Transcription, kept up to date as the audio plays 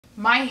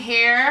My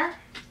hair,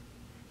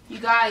 you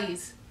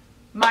guys,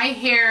 my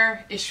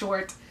hair is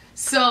short.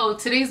 So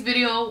today's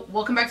video,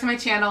 welcome back to my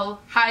channel.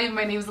 Hi,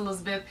 my name is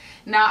Elizabeth.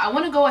 Now I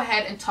want to go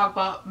ahead and talk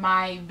about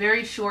my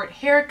very short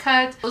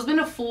haircut. It's been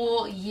a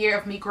full year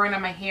of me growing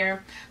out my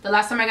hair. The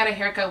last time I got a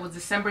haircut was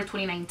December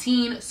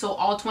 2019. So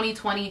all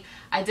 2020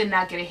 I did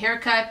not get a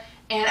haircut,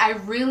 and I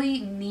really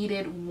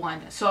needed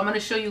one. So I'm going to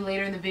show you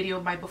later in the video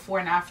my before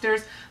and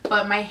afters,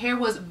 but my hair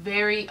was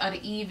very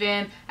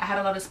uneven. I had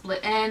a lot of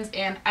split ends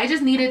and I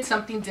just needed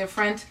something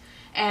different.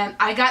 And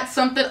I got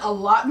something a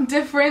lot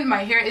different.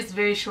 My hair is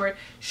very short,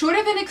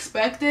 shorter than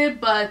expected,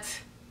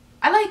 but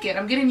I like it.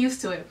 I'm getting used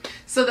to it.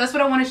 So that's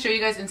what I want to show you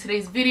guys in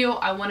today's video.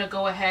 I want to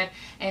go ahead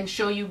and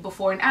show you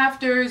before and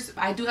afters.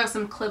 I do have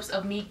some clips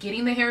of me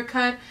getting the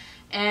haircut,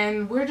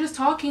 and we're just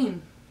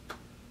talking.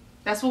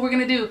 That's what we're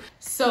gonna do.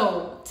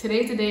 So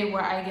today's the day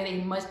where I get a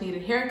much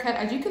needed haircut.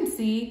 As you can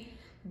see,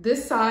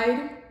 this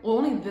side, well,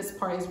 only this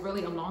part is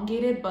really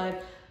elongated,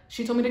 but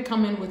she told me to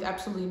come in with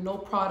absolutely no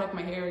product.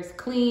 My hair is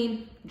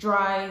clean,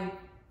 dry,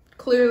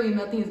 clearly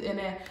nothing's in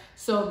it.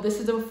 So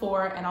this is the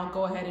before, and I'll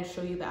go ahead and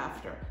show you the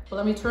after. But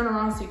let me turn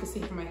around so you can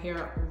see how my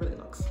hair really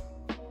looks.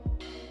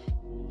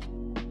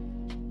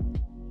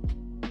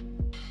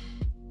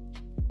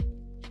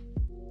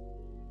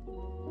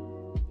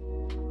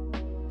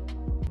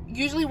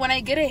 Usually when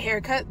I get a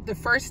haircut, the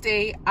first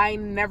day, I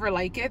never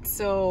like it.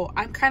 So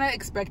I'm kind of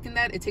expecting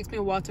that. It takes me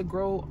a while to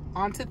grow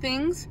onto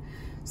things.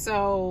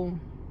 So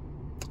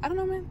I don't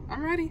know, man.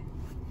 I'm ready.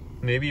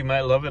 Maybe you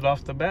might love it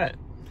off the bat.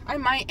 I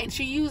might. And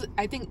she used,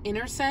 I think,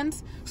 Inner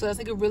Sense. So that's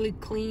like a really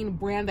clean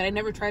brand that I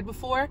never tried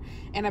before.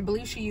 And I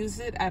believe she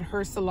used it at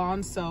her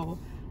salon. So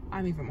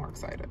I'm even more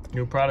excited.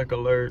 New product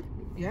alert.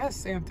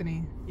 Yes,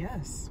 Anthony.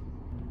 Yes.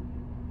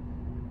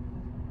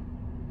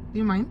 Do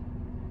you mind?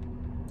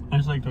 I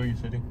just like the way you're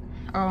sitting.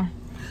 Oh.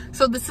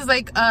 So this is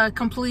like a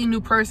completely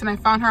new person. I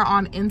found her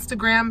on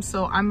Instagram.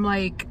 So I'm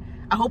like,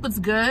 I hope it's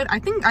good. I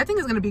think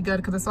it's gonna be good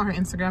because I saw her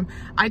Instagram.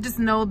 I just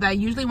know that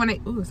usually when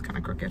ooh, it's kind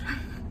of crooked.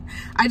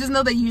 I just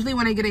know that usually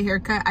when I get a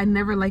haircut, I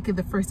never like it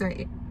the first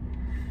day.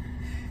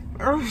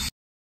 Oh,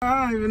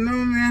 I don't even know,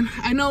 man.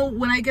 I know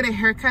when I get a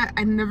haircut,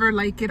 I never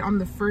like it on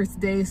the first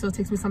day, so it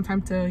takes me some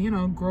time to, you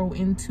know, grow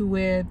into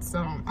it. So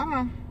I don't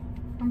know.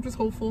 I'm just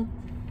hopeful.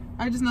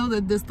 I just know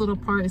that this little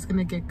part is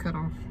gonna get cut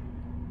off.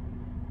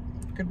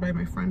 Goodbye,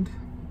 my friend.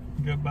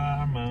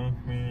 Goodbye, my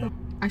friend.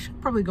 I should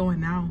probably go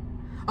in now.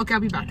 Okay, I'll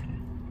be back.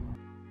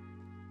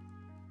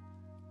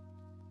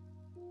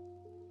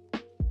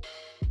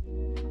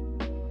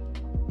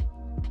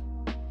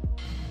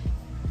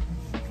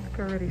 I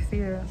can already see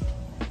it.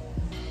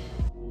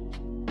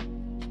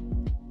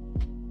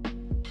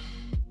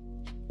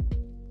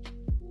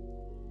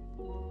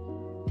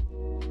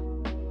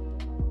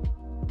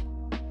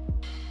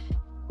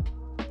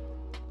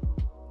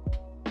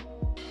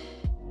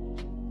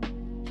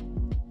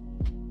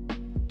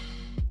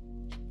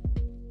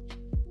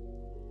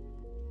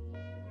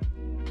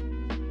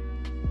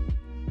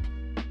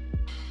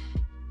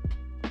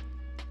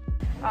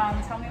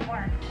 Tell me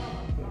more.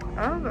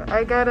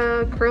 I got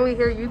a curly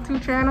hair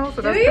YouTube channel,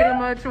 so that's pretty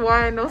much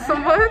why I know so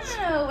much.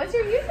 Oh, what's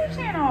your YouTube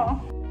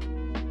channel?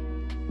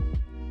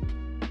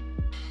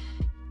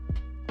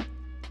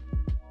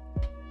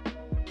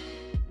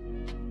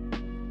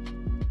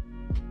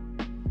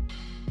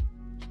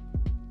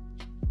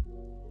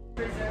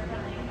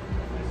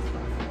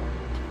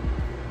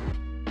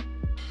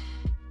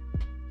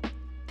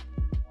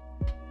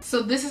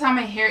 So this is how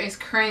my hair is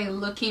currently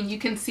looking. You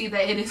can see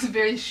that it is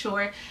very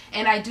short,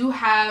 and I do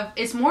have,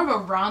 it's more of a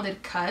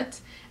rounded cut,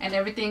 and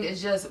everything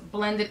is just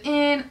blended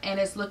in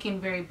and it's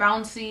looking very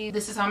bouncy.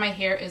 This is how my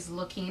hair is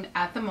looking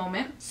at the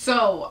moment.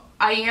 So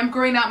I am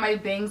growing out my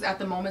bangs at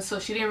the moment, so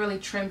she didn't really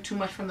trim too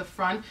much from the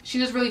front. She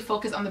just really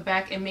focused on the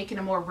back and making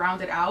it more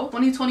rounded out.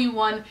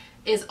 2021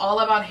 is all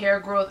about hair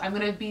growth. I'm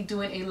going to be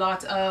doing a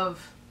lot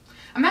of,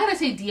 I'm not going to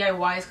say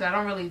DIYs because I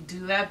don't really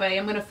do that, but I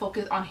am going to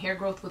focus on hair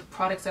growth with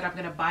products that I'm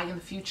going to buy in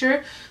the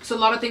future. So a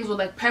lot of things with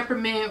like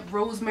peppermint,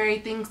 rosemary,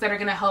 things that are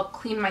going to help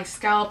clean my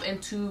scalp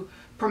and to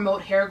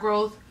promote hair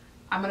growth.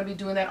 I'm going to be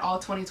doing that all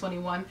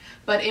 2021.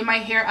 But in my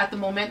hair at the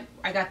moment,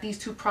 I got these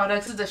two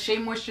products. This is the Shea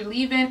Moisture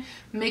Leave-In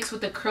mixed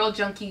with the Curl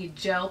Junkie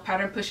Gel,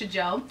 Pattern Pusher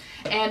Gel.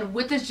 And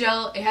with this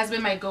gel, it has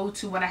been my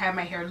go-to when I have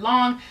my hair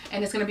long,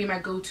 and it's going to be my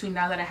go-to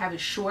now that I have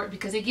it short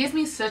because it gives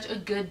me such a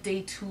good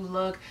day 2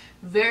 look.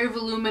 Very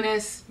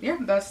voluminous. Yeah,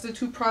 that's the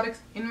two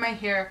products in my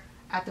hair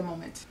at the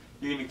moment.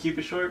 You gonna keep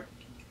it short?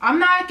 I'm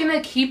not going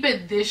to keep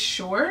it this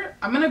short.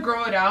 I'm going to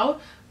grow it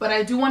out, but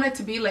I do want it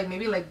to be like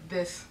maybe like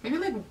this. Maybe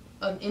like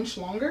an inch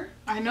longer.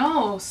 I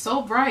know,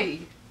 so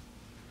bright.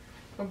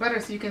 Or better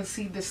so you can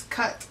see this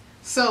cut.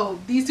 So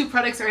these two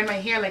products are in my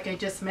hair like I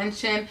just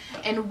mentioned,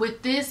 and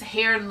with this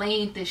hair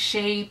length, this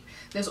shape,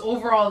 this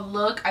overall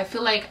look, I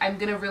feel like I'm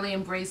gonna really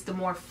embrace the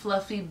more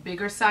fluffy,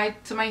 bigger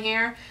side to my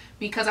hair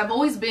because I've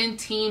always been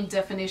team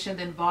definition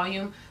than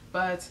volume,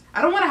 but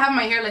I don't want to have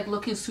my hair like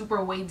looking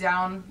super way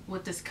down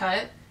with this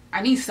cut.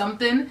 I need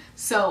something,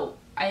 so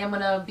I am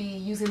gonna be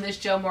using this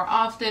gel more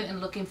often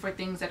and looking for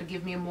things that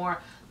give me a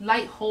more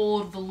light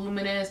hold,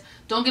 voluminous.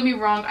 Don't get me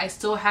wrong, I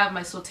still have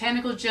my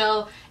Sultanical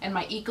gel and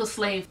my Eco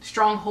Slave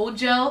strong hold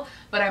gel,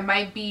 but I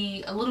might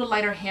be a little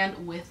lighter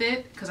hand with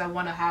it because I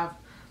want to have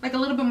like a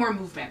little bit more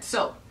movement.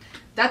 So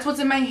that's what's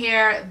in my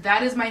hair.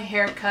 That is my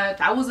haircut.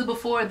 That was the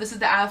before, this is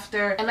the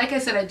after. And like I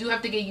said, I do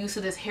have to get used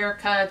to this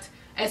haircut.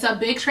 It's a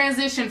big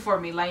transition for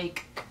me.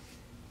 Like,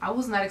 I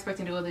was not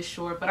expecting to go this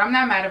short, but I'm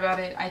not mad about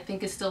it. I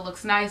think it still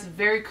looks nice,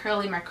 very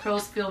curly. My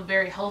curls feel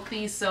very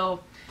healthy. So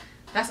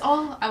that's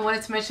all I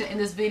wanted to mention in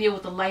this video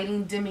with the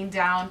lighting dimming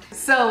down.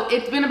 So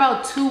it's been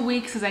about 2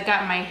 weeks since I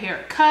got my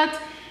hair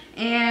cut,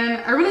 and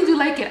I really do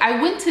like it.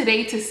 I went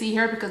today to see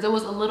her because there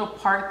was a little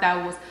part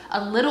that was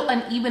a little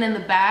uneven in the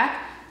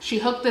back. She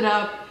hooked it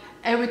up.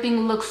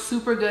 Everything looks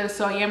super good,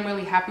 so I am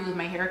really happy with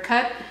my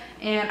haircut.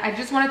 And I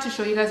just wanted to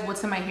show you guys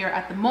what's in my hair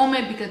at the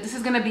moment because this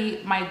is gonna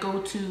be my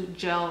go-to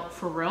gel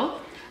for real.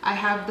 I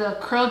have the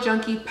Curl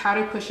Junkie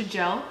Powder Pusher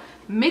Gel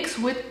mixed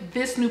with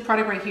this new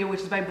product right here, which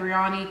is by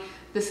Brioni.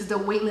 This is the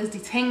Weightless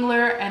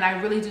Detangler, and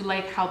I really do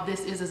like how this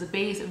is as a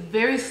base.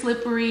 Very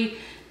slippery,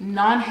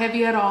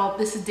 non-heavy at all.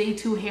 This is day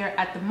 2 hair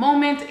at the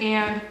moment,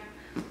 and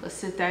let's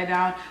sit that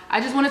down.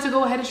 I just wanted to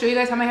go ahead and show you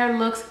guys how my hair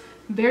looks.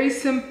 Very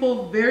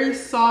simple, very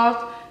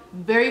soft,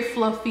 very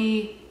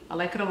fluffy. I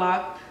like it a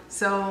lot.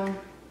 So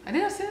I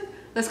think that's it.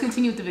 Let's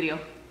continue with the video.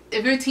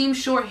 If you're team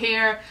short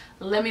hair,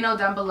 let me know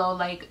down below.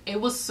 Like, it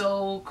was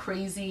so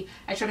crazy.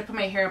 I tried to put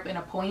my hair up in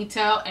a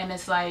ponytail and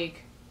it's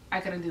like, I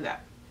couldn't do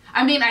that.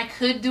 I mean, I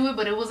could do it,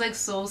 but it was like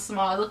so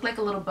small. It looked like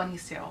a little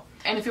bunny's tail.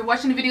 And if you're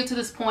watching the video to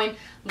this point,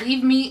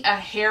 leave me a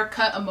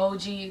haircut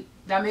emoji.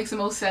 That makes the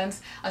most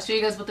sense. I'll show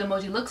you guys what the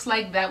emoji looks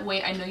like. That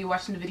way I know you're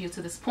watching the video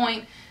to this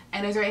point.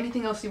 And is there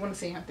anything else you want to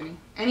say, Anthony?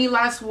 Any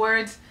last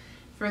words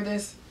for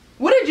this?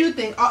 What did you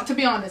think? To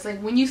be honest,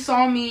 like when you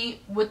saw me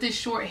with this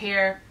short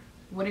hair,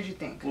 what did you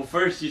think? Well,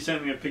 first you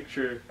sent me a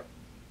picture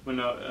when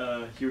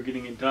you were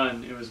getting it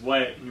done. It was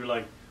wet, and you were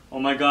like, "Oh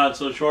my God,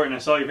 so short." And I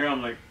saw your hair.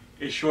 I'm like,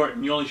 "It's short,"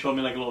 and you only showed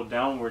me like a little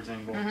downwards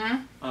angle.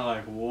 I'm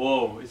like,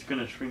 "Whoa, it's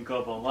gonna shrink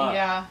up a lot."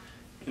 Yeah.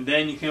 And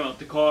then you came out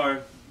the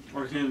car,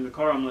 or came in the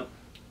car. I'm like,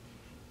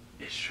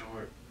 "It's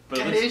short." But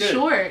it is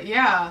short,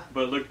 yeah.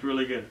 But it looked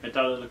really good. I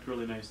thought it looked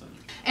really nice on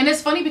you. And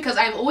it's funny because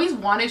I've always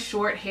wanted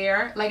short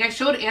hair. Like, I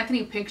showed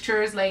Anthony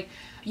pictures, like,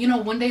 you know,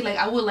 one day, like,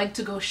 I would like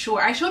to go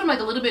short. I showed him, like,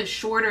 a little bit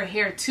shorter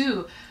hair,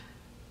 too.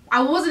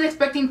 I wasn't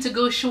expecting to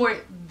go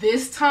short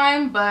this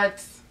time,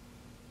 but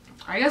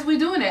I guess we're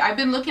doing it. I've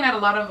been looking at a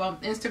lot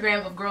of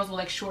Instagram of girls with,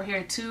 like, short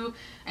hair, too.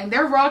 And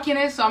they're rocking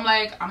it, so I'm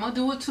like, I'm gonna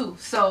do it, too.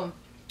 So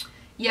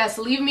yes,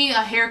 leave me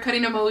a hair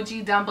cutting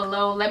emoji down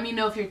below. Let me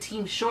know if you're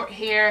team short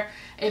hair,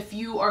 if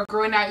you are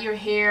growing out your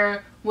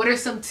hair. What are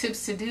some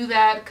tips to do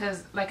that?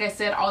 Because like I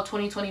said, all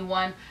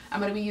 2021, I'm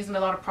going to be using a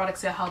lot of products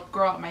to help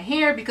grow out my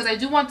hair because I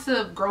do want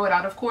to grow it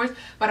out, of course,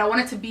 but I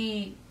want it to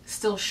be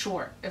still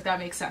short, if that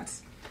makes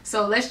sense.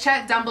 So let's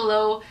chat down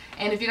below.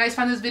 And if you guys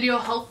found this video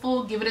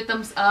helpful, give it a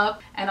thumbs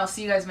up, and I'll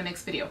see you guys in my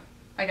next video.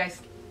 Bye,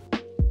 guys.